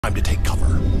Time to take cover.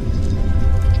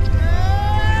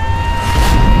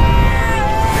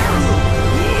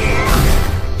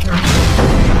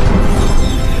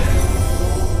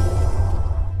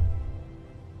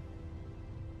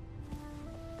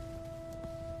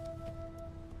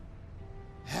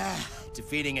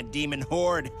 Defeating a demon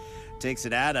horde takes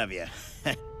it out of you.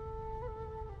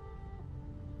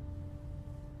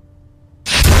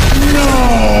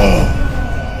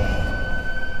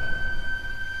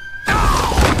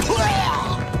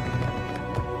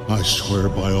 I swear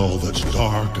by all that's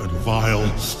dark and vile,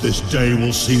 this day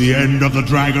will see the end of the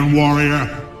Dragon Warrior.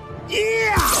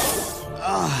 Yeah!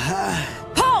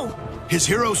 Poe! His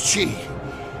hero's chi.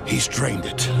 He's drained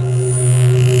it.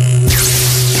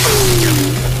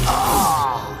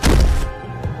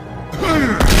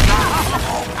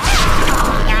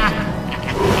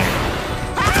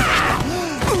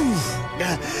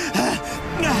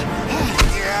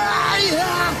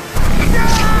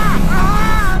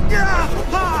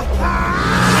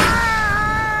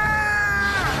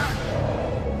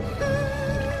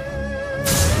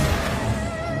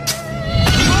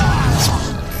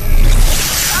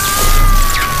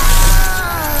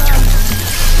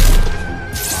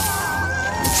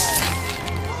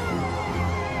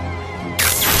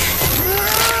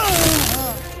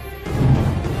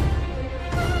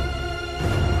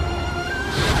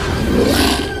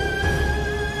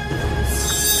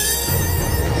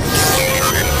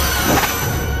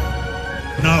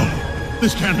 No,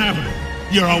 this can't happen.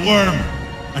 You're a worm,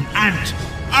 an ant,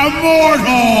 a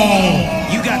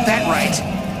mortal! You got that right.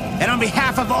 And on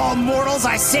behalf of all mortals,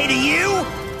 I say to you,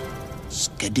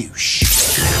 skadoosh.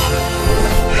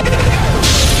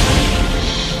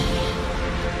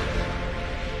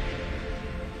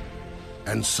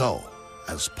 And so,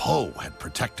 as Poe had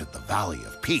protected the Valley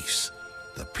of Peace,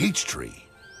 the peach tree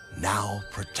now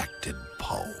protected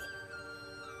Poe.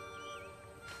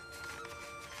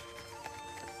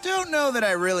 Don't know that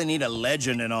I really need a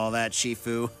legend and all that,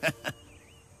 Shifu.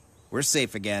 We're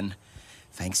safe again,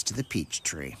 thanks to the peach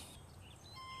tree.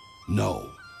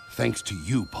 No, thanks to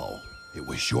you, Poe. It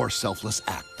was your selfless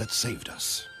act that saved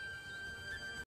us.